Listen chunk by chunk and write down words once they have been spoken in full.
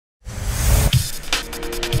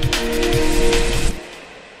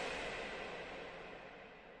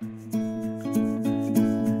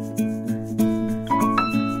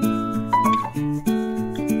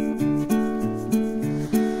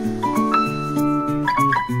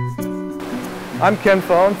I'm Ken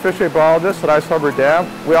Fone, fishery biologist at Ice Harbor Dam.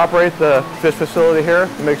 We operate the fish facility here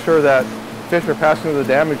to make sure that fish are passing through the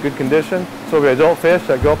dam in good condition. So we have adult fish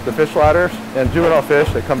that go up the fish ladders and juvenile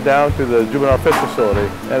fish that come down to the juvenile fish facility.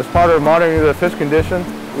 And as part of monitoring the fish condition,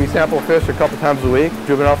 we sample fish a couple times a week,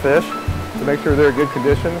 juvenile fish, to make sure they're in good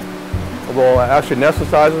condition. We'll actually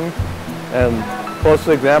anesthetize them and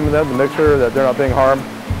closely examine them to make sure that they're not being harmed.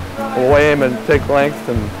 We'll weigh them and take length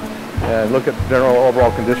and look at the general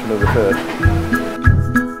overall condition of the fish.